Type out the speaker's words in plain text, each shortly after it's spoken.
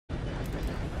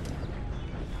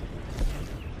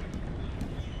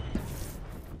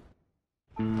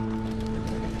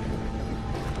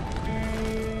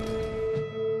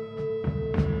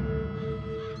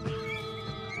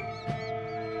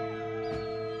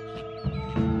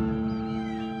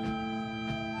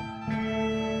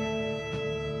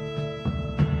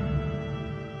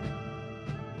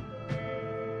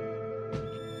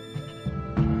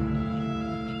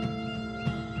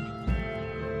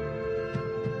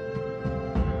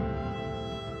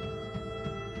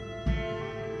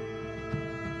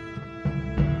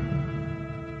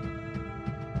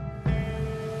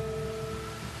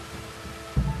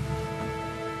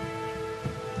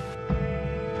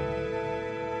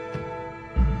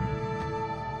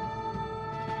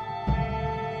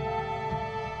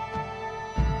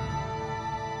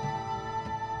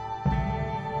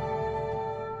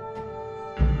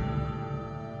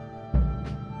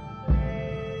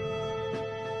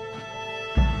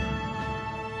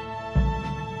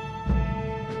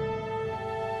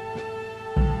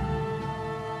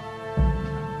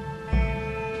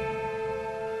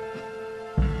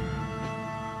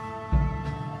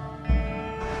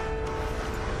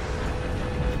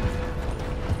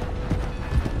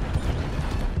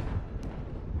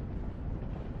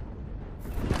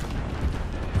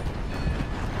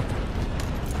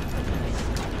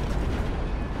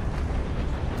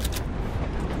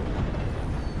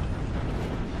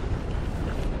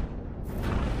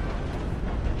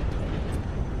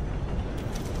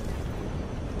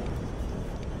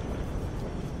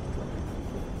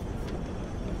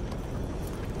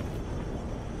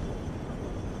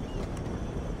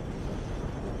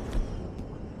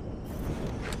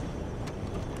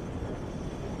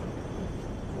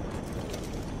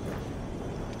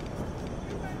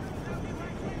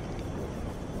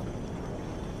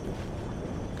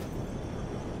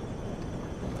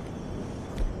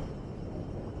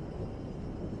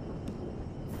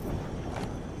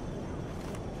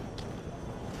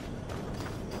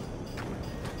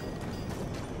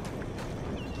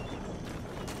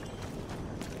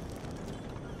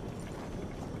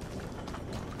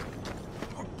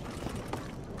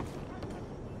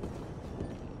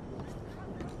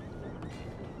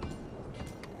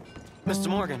Mr.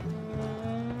 Morgan.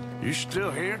 You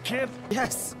still here, kid?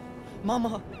 Yes.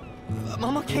 Mama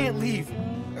can't leave.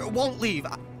 Won't leave.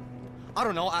 I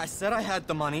don't know. I said I had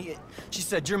the money. She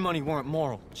said your money weren't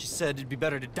moral. She said it'd be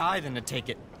better to die than to take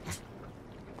it.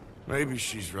 Maybe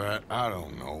she's right. I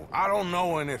don't know. I don't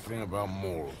know anything about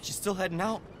morals. She's still heading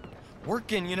out.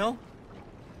 Working, you know?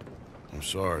 I'm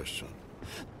sorry, son.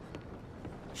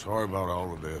 Sorry about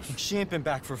all of this. She ain't been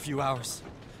back for a few hours.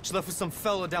 She left with some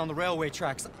fella down the railway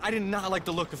tracks. I did not like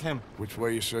the look of him. Which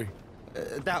way, you say?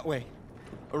 That way.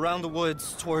 Around the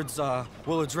woods towards,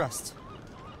 Willard's Rest.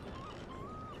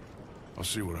 I'll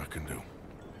see what I can do.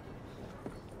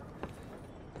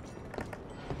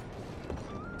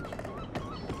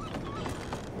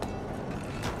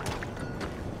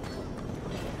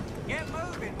 Get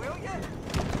moving, will ya?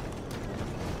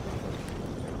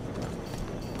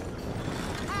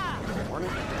 Morning.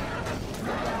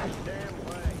 Damn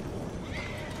way.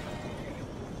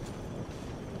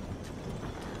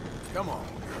 Come on,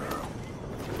 girl.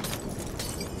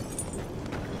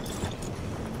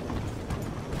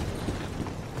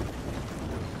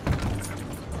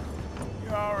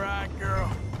 You all right,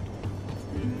 girl?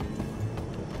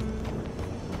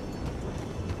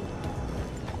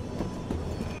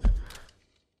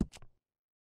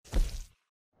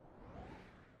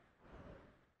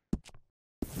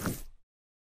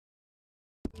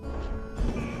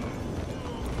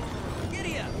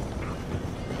 Giddy up!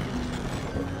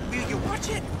 Will you watch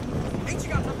it? Ain't you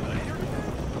got something later?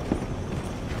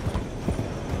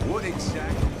 What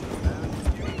exactly?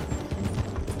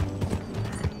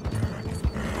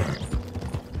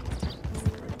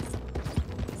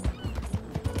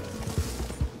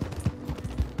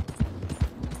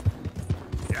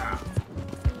 Yeah.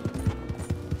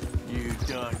 You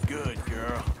done good,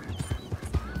 girl.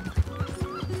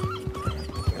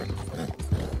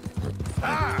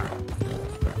 Ah!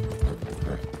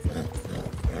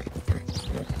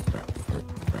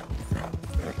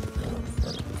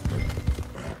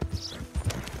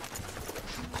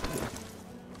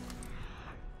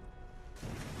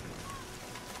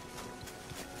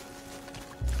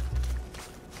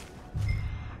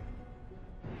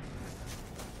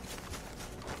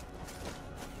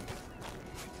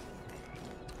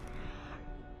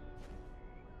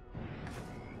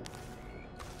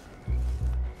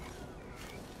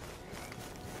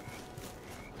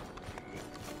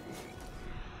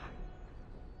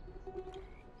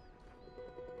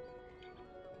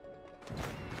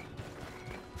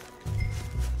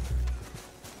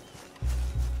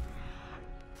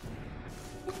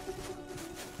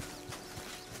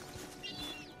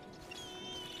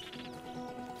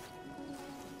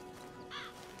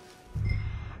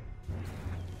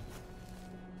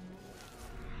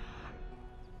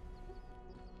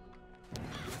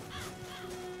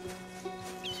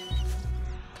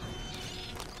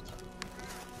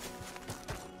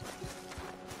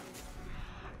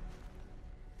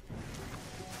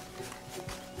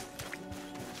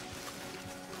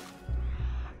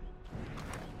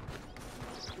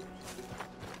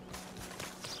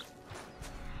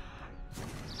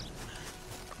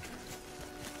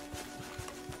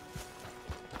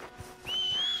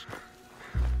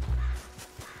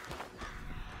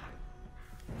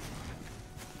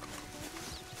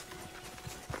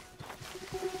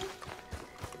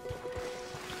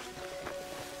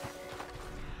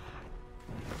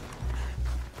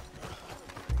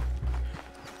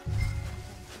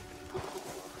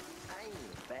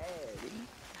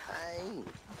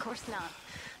 Of course not.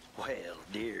 Well,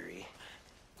 dearie.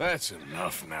 That's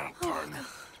enough now, partner.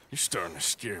 You're starting to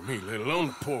scare me, let alone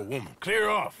the poor woman. Clear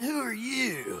off. Who are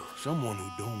you? Someone who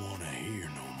don't want to hear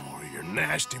no more of your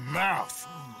nasty mouth.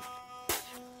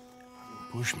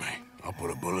 Push me. I'll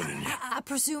put a bullet in you. I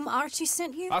presume Archie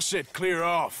sent you? I said clear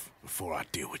off before I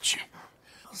deal with you.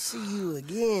 I'll see you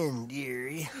again,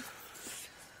 dearie.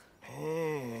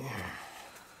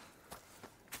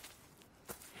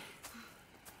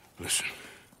 Listen.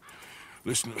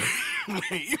 Listen to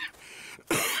me.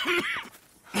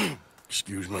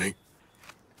 Excuse me.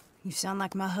 You sound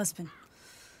like my husband.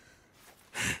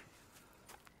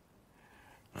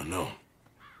 I know.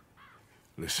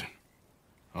 Listen,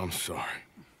 I'm sorry.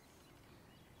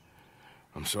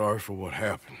 I'm sorry for what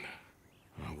happened.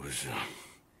 I was,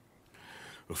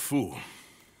 a fool.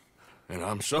 And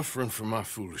I'm suffering for my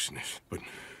foolishness. But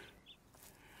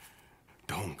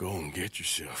don't go and get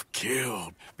yourself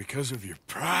killed because of your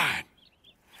pride.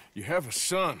 You have a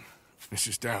son,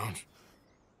 Mrs. Downs.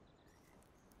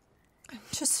 I'm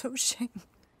just so ashamed.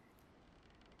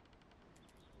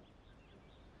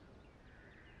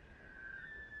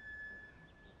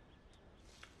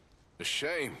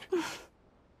 Ashamed?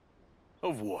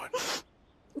 Of what?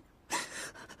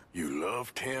 You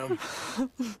loved him?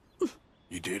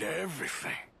 You did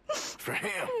everything for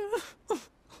him.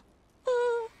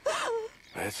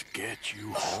 Let's get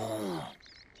you home.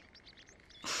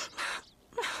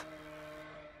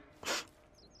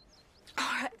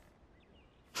 All right.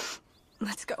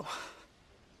 Let's go.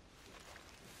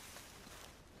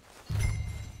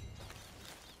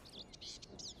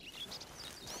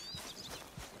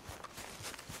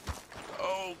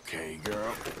 Okay,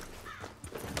 girl.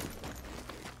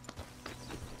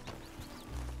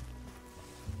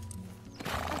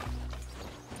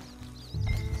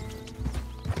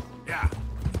 Yeah.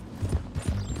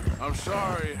 I'm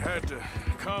sorry it had to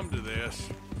come to this.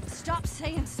 Stop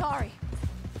saying sorry.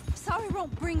 Sorry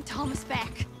won't bring Thomas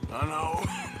back. I know.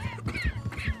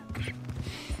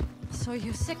 So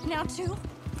you're sick now too?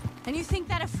 And you think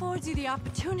that affords you the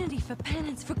opportunity for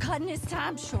penance for cutting his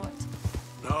time short?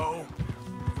 No,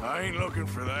 I ain't looking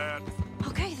for that.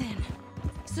 Okay then.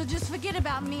 So just forget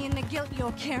about me and the guilt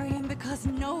you're carrying, because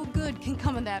no good can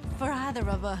come of that for either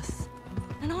of us.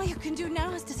 And all you can do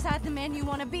now is decide the man you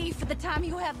want to be for the time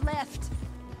you have left.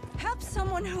 Help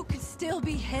someone who can still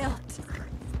be helped.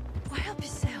 Or help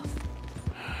yourself.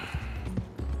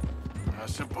 I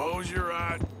suppose you're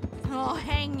right. Oh,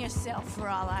 hang yourself for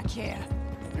all I care.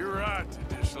 You're right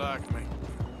to dislike me.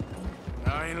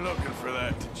 I ain't looking for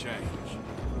that to change.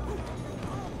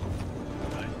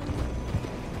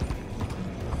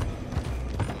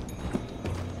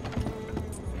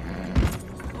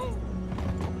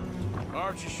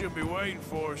 Archie should be waiting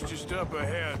for us just up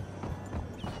ahead.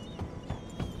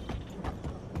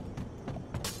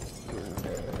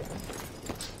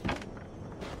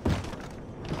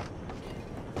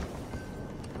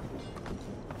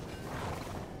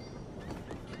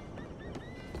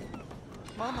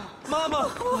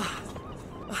 Mama!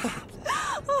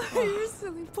 Oh, you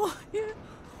silly boy.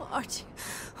 Oh, Archie.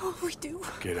 Oh, we do.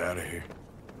 Get out of here.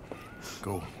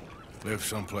 Go live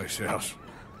someplace else.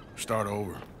 Start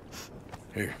over.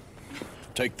 Here,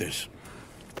 take this.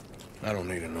 I don't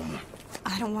need it no more.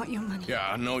 I don't want your money. Yeah,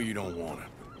 I know you don't want it.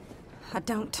 I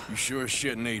don't. You sure as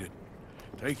shit need it.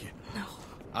 Take it. No.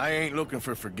 I ain't looking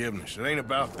for forgiveness. It ain't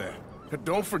about that.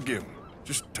 Don't forgive me.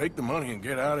 Just take the money and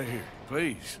get out of here,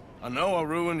 please. I know I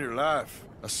ruined your life.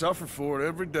 I suffer for it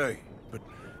every day. But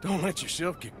don't let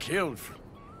yourself get killed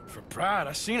for pride.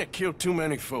 I seen it kill too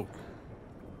many folk.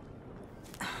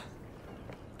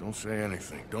 Don't say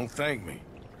anything. Don't thank me.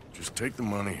 Just take the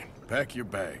money and pack your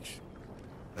bags.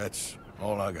 That's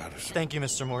all I gotta say. Thank you,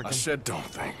 Mr. Morgan. I said don't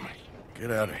thank me. Get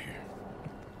out of here.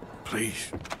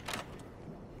 Please.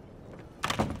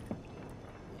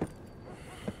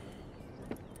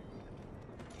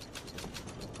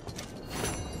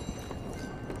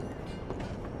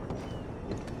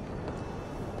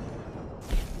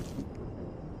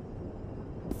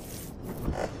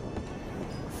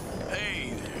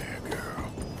 Hey there, girl.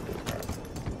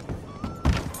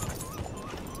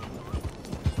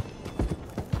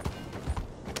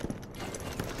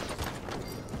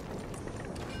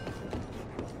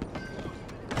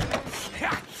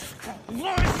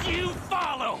 Was you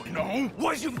followed? No.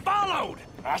 Was you followed?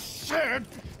 I said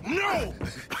no!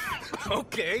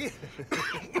 Okay.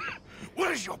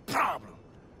 What is your problem?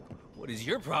 What is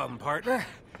your problem, partner?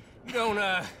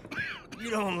 You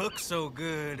don't look so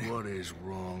good. What is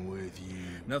wrong with you?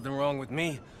 Nothing wrong with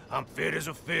me. I'm fit as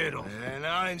a fiddle. And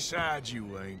I inside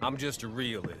you ain't. I'm just a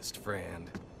realist, friend.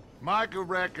 Micah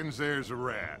reckons there's a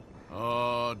rat.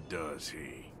 Oh, does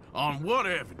he? On what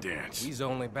evidence? He's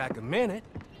only back a minute.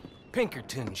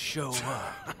 Pinkerton show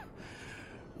up.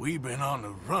 We've been on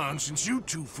the run since you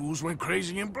two fools went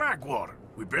crazy in Blackwater.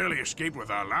 We barely escaped with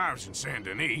our lives in Saint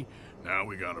Denis. Now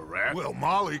we got a rat. Well,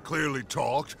 Molly clearly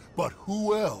talked, but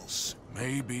who else?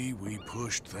 Maybe we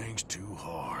pushed things too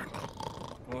hard.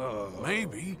 Whoa.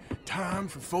 Maybe time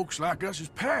for folks like us is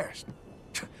past.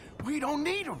 We don't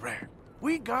need a rat.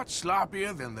 We got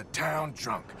sloppier than the town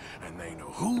drunk, and they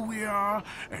know who we are,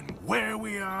 and where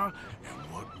we are,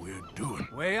 and what we're doing.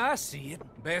 Way I see it,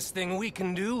 best thing we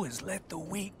can do is let the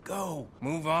week go.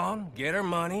 Move on, get our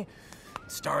money,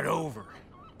 start over.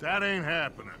 That ain't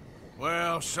happening.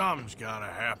 Well, something's gotta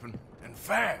happen, and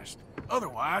fast.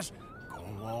 Otherwise,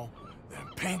 Cornwall,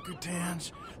 them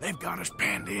Pinkertons, they've got us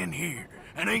penned in here,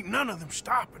 and ain't none of them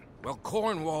stopping. Well,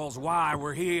 Cornwall's why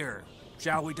we're here.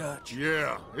 Shall we, Dutch?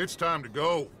 Yeah, it's time to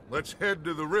go. Let's head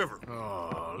to the river.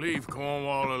 Oh, leave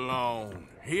Cornwall alone.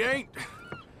 He ain't...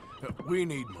 We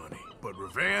need money, but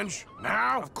revenge?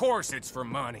 Now? Of course it's for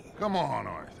money. Come on,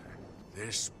 Arthur.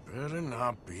 This better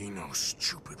not be no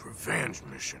stupid revenge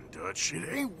mission, Dutch. It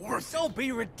ain't worth it. Don't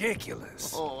be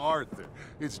ridiculous. Oh, Arthur,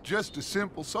 it's just a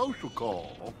simple social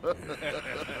call.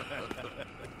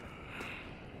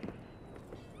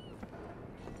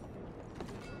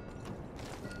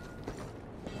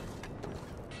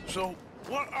 So,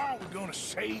 what are we gonna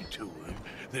say to him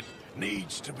that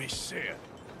needs to be said?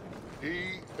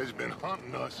 He has been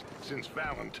hunting us since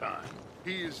Valentine.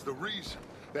 He is the reason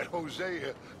that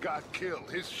Hosea got killed.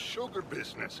 His sugar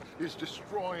business is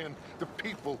destroying the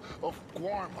people of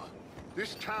Guarma.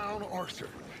 This town, Arthur,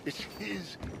 it's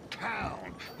his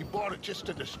town. He bought it just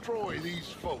to destroy these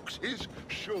folks. His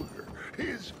sugar,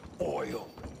 his oil,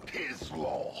 his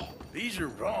law. These are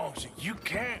wrongs that you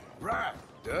can't right,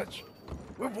 Dutch.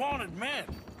 We're wanted men.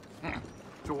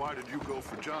 So why did you go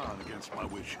for John against my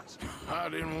wishes? I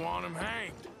didn't want him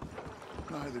hanged.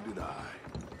 Neither did I.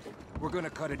 We're gonna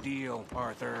cut a deal,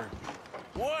 Arthur.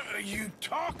 What are you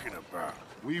talking about?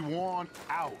 We want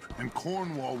out, and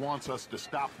Cornwall wants us to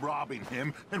stop robbing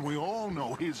him, and we all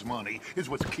know his money is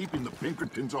what's keeping the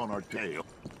Pinkertons on our tail.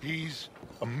 He's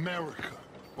America,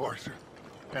 Arthur,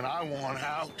 and I want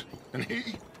out, and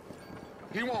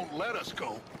he won't let us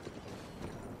go.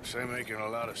 This ain't making a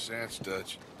lot of sense,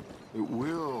 Dutch. It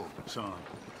will, son.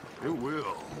 It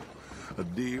will. A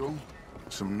deal,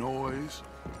 some noise,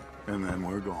 and then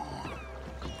we're gone.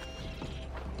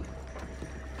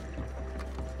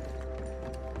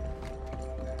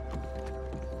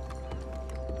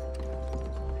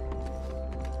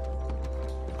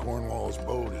 Cornwall's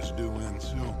boat is due in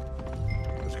soon.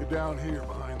 Let's get down here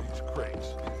behind these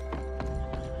crates.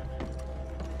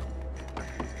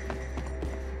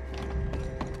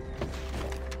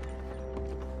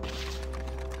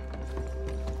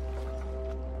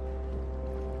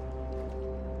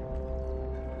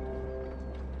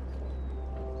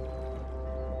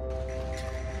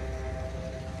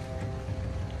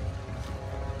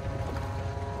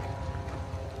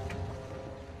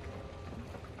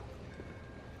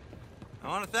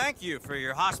 I want to thank you for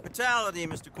your hospitality,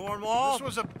 Mr. Cornwall. This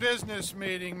was a business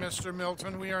meeting, Mr.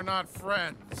 Milton. We are not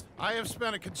friends. I have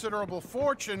spent a considerable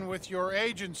fortune with your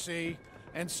agency,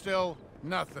 and still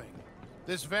nothing.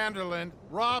 This Vanderlyn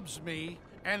robs me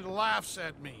and laughs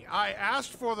at me. I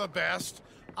asked for the best.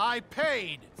 I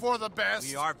paid for the best.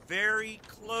 We are very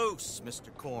close,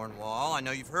 Mr. Cornwall. I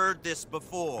know you've heard this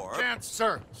before. Can't,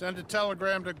 sir. Send a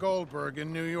telegram to Goldberg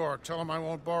in New York. Tell him I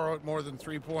won't borrow it more than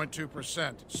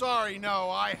 3.2%. Sorry, no,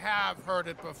 I have heard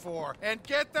it before. And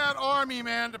get that army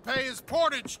man to pay his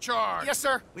portage charge. Yes,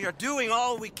 sir. We are doing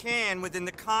all we can within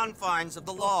the confines of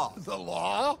the law. The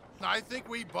law? I think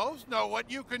we both know what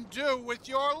you can do with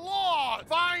your law.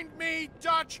 Find me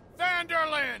Dutch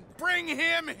Vanderlyn. Bring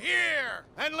him here.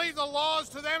 And leave the laws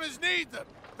to them as need them.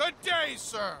 Good day,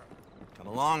 sir. Come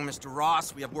along, Mr.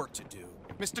 Ross. We have work to do.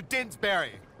 Mr.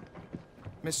 Dinsbury.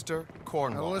 Mr.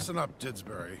 Cornwall. Now listen up,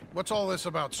 Didsbury. What's all this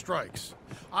about strikes?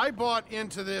 I bought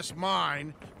into this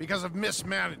mine because of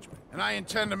mismanagement, and I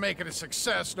intend to make it a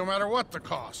success no matter what the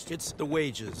cost. It's the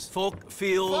wages. Folk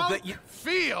feel that you...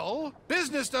 Feel?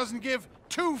 Business doesn't give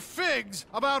two figs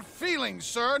about feelings,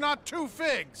 sir, not two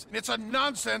figs. It's a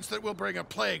nonsense that will bring a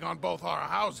plague on both our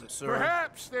houses. Sir.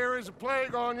 Perhaps there is a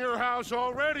plague on your house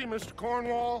already, Mr.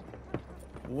 Cornwall.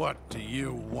 What do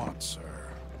you want,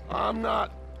 sir? I'm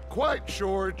not quite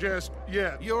sure just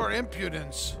yet. Your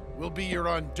impudence will be your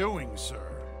undoing, sir.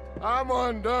 I'm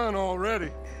undone already.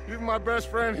 Even my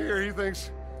best friend here, he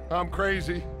thinks I'm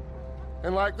crazy.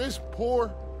 And like this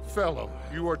poor fellow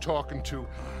you are talking to,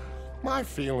 my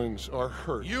feelings are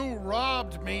hurt. You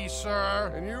robbed me,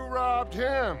 sir. And you robbed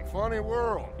him. Funny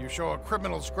world. You show a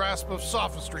criminal's grasp of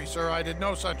sophistry, sir. I did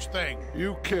no such thing.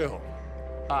 You kill.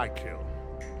 I kill.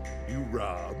 You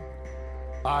rob.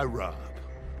 I rob.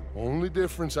 Only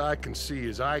difference I can see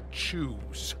is I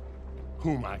choose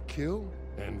whom I kill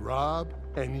and rob,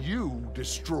 and you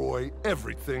destroy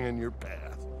everything in your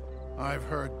path. I've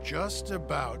heard just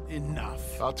about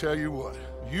enough. I'll tell you what.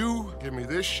 You give me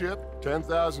this ship,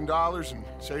 $10,000, and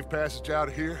safe passage out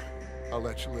of here, I'll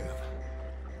let you live.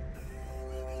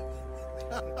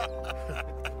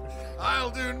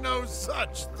 I'll do no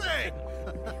such thing.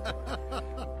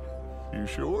 You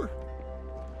sure?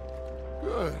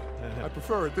 Good. I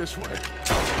prefer it this way.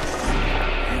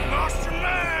 You've lost your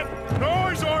man!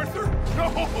 Noise, Arthur!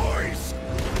 Noise!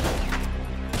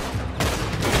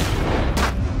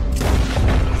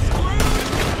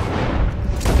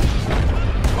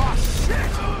 Oh,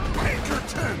 shit!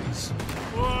 Pinkertons!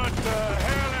 What the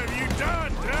hell have you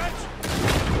done, Dutch?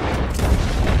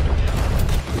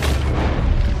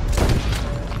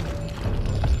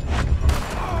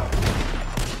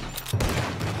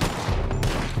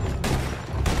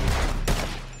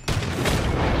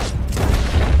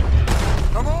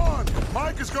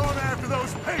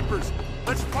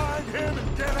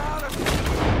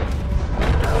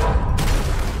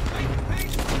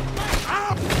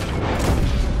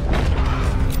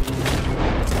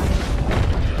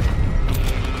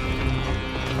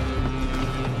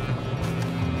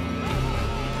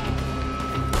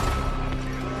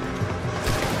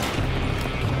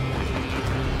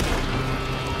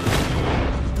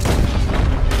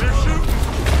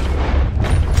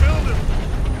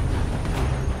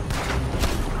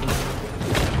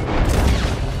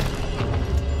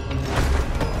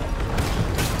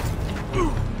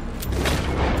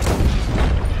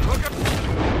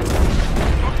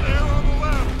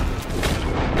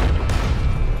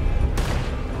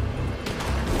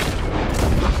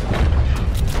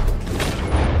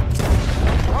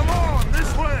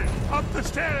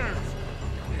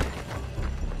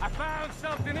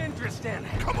 interesting.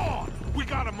 Come on! We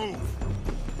gotta move!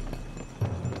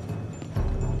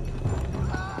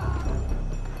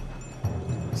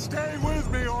 Stay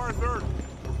with me, Arthur!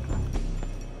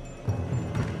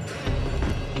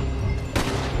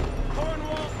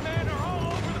 Cornwall's men are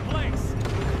all over the place.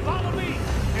 Follow me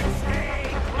and stay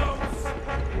close.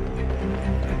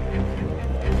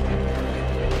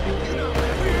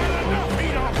 We had enough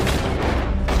heat off!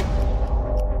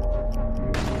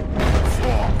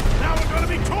 Now we're gonna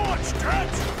be torched,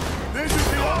 Dutch! This is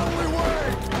the only way!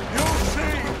 You'll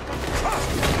see!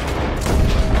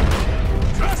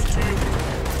 Trust you!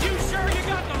 You sure you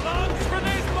got the lungs for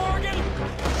this, Morgan?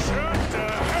 Shut the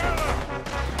hell up!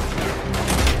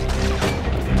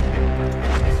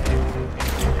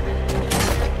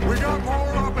 We got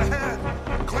more up ahead.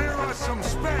 Clear us some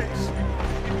space.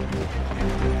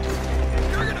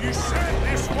 You said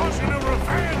this wasn't a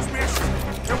revenge mission.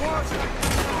 It wasn't.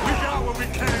 We got what we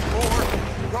came for.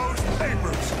 Those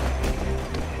papers.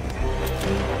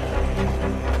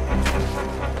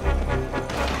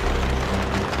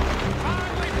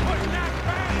 Finally putting that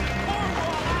bastard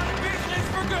Cornwall out of business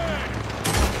for good.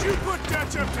 Did you put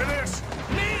Dutch up to this?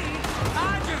 Me? I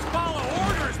just follow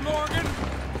orders, Morgan.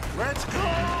 Let's go!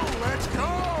 Let's go!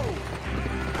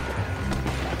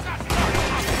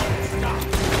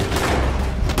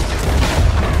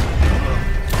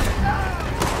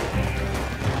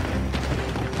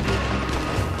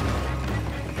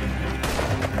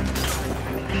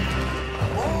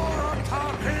 More up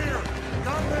top here!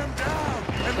 Gun them down!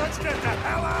 And let's get the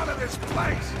hell out of this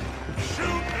place!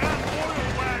 Shoot that oil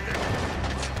wagon!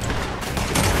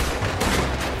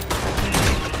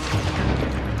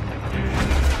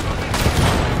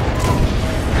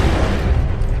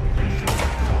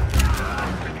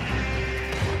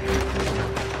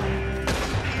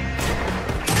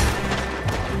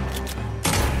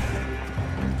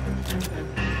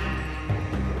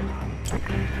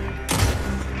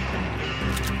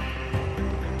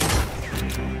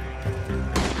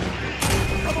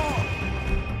 Come on!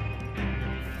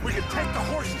 We can take the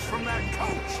horses from that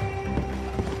coach!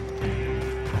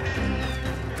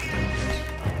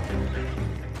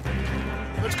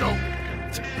 Let's go!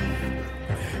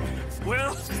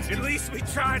 Well, at least we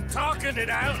tried talking it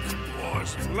out.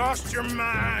 Boys, lost your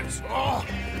minds. Oh,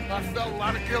 I felt a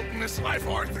lot of guilt in this life,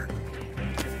 Arthur.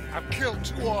 I've killed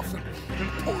too often, and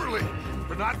poorly,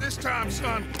 but not this time,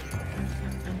 son.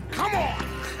 Come on!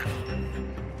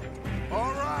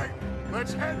 All right,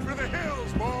 let's head for the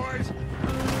hills, boys.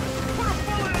 Put a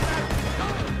bullet in that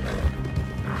gun!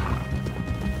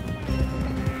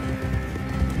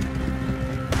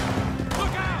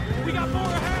 Look out! We got more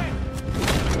ahead!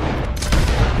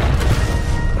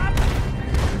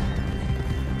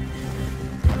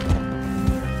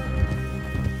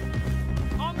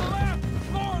 On the left!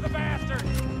 More of the bastards!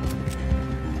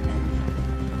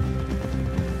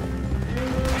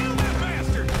 Kill that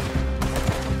bastard!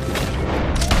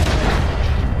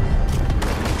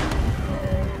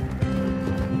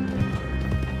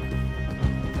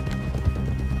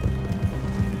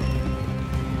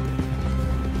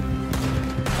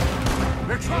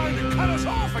 They're trying to cut us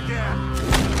off again!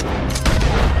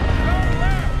 Go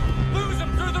left! Lose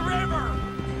them through the river!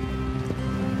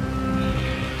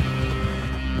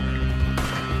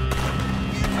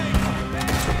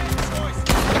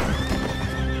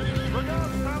 Look out,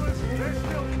 fellas! They're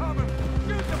still coming!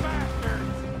 Shoot the bastards!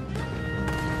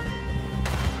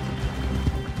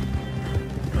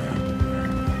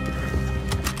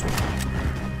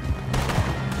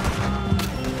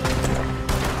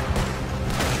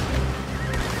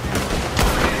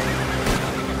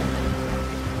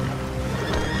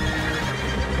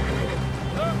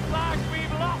 Looks like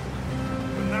we've lost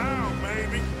them. Now,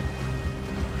 maybe.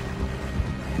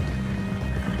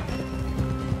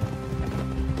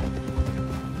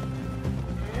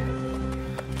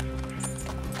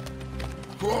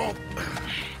 Well,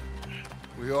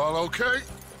 we all okay?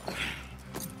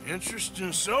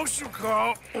 Interesting social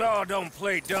call. Oh, don't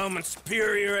play dumb and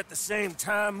superior at the same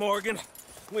time, Morgan.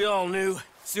 We all knew,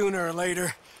 sooner or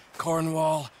later,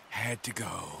 Cornwall had to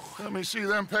go. Let me see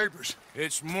them papers.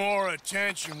 It's more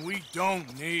attention we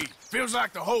don't need. Feels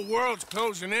like the whole world's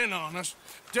closing in on us.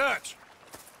 Dutch,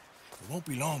 it won't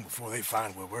be long before they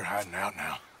find where we're hiding out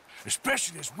now.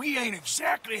 Especially as we ain't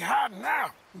exactly hiding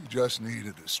out. We just need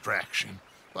a distraction.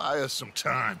 Buy us some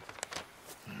time.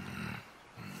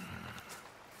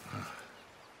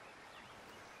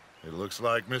 It looks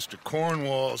like Mr.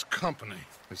 Cornwall's company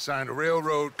has signed a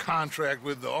railroad contract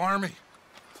with the Army.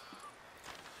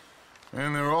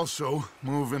 And they're also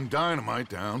moving dynamite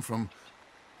down from,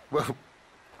 well,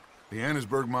 the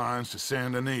Annesburg mines to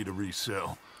Saint Denis to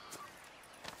resell.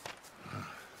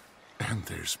 And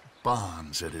there's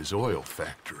bonds at his oil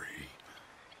factory.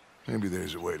 Maybe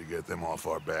there's a way to get them off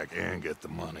our back and get the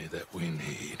money that we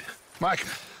need. Micah,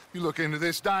 you look into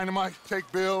this dynamite. Take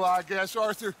Bill, I guess.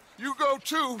 Arthur, you go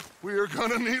too. We are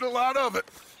gonna need a lot of it.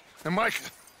 And Micah,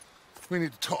 we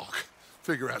need to talk.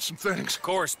 Figure out some things. Of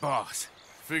course, boss.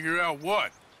 Figure out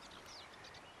what?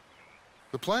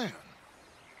 The plan.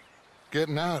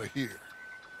 Getting out of here.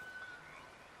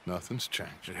 Nothing's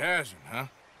changed. It hasn't, huh?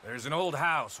 There's an old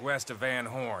house west of Van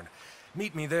Horn.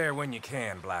 Meet me there when you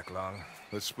can, Black Lung.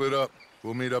 Let's split up.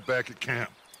 We'll meet up back at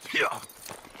camp. Yeah.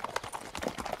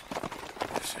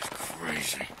 This is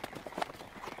crazy.